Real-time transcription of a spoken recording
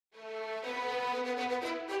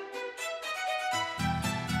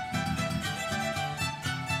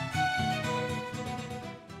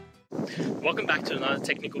Welcome back to another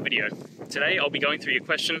technical video. Today I'll be going through your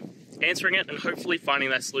question, answering it, and hopefully finding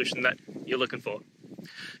that solution that you're looking for.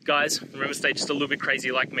 Guys, remember to stay just a little bit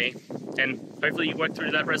crazy like me, and hopefully you work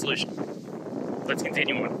through that resolution. Let's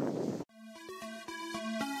continue on.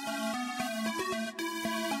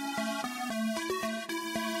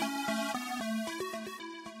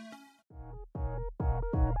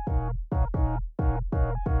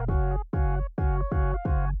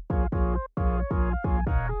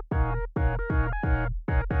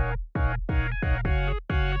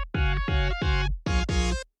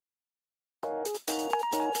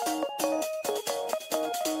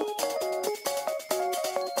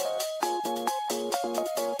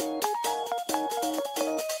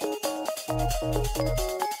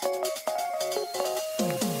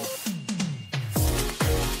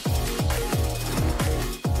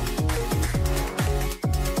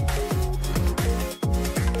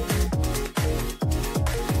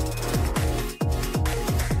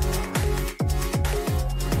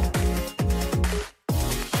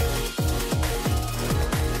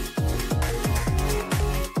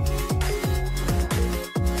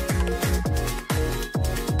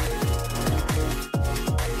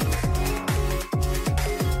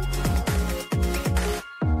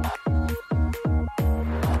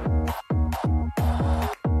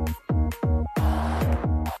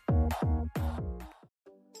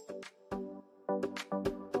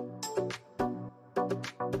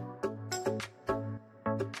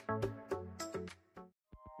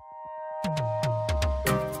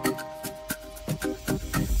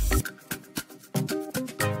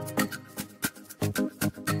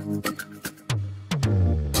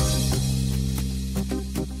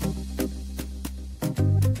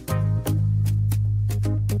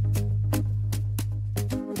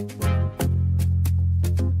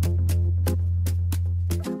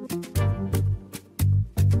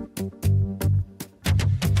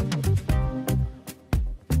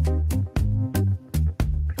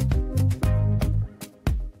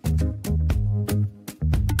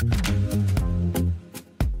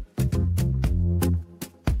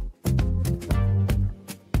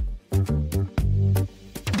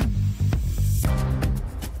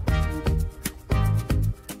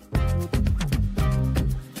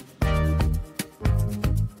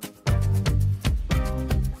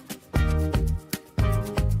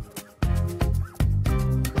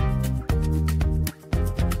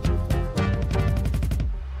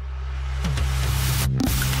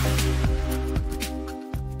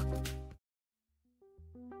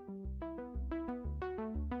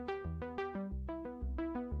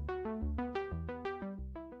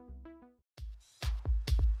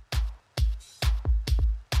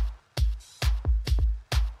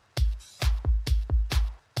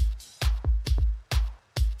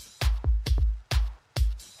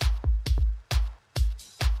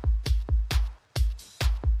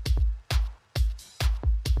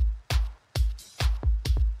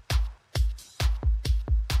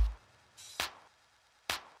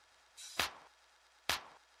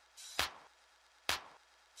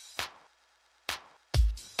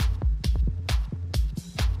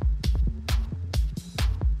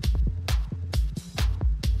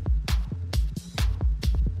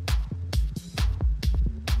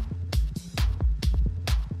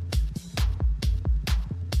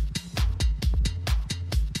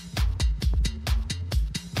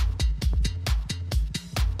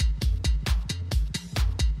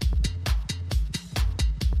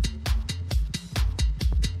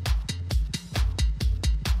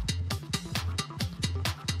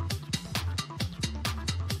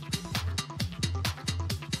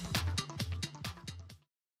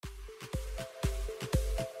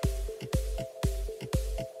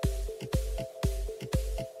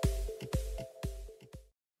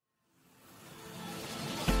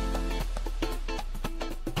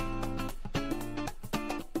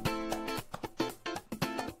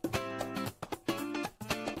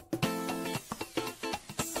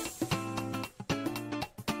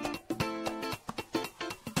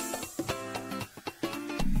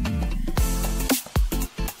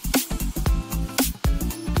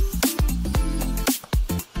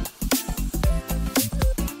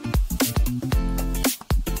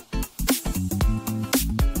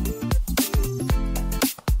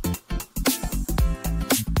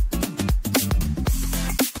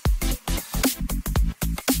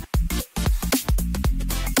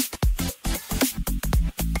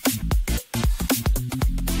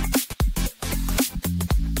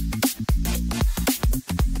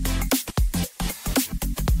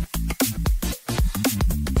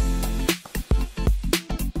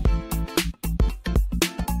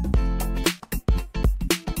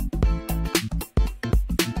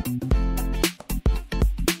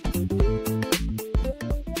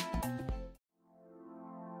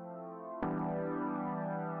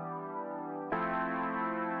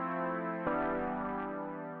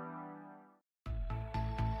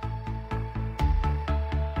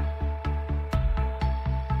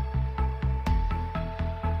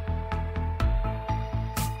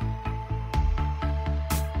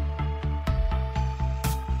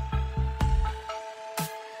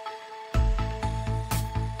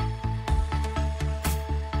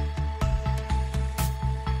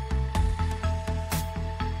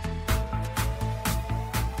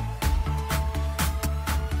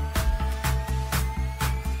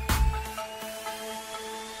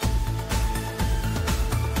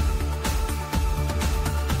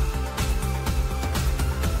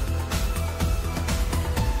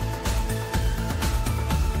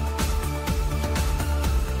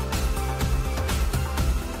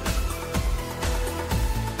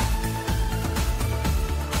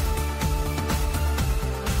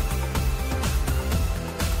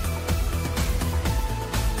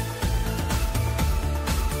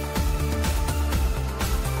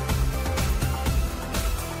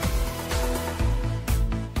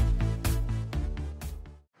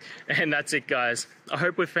 And that's it, guys. I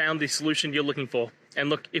hope we found the solution you're looking for. And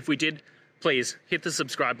look, if we did, please hit the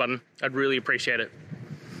subscribe button. I'd really appreciate it.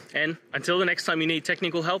 And until the next time you need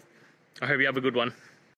technical help, I hope you have a good one.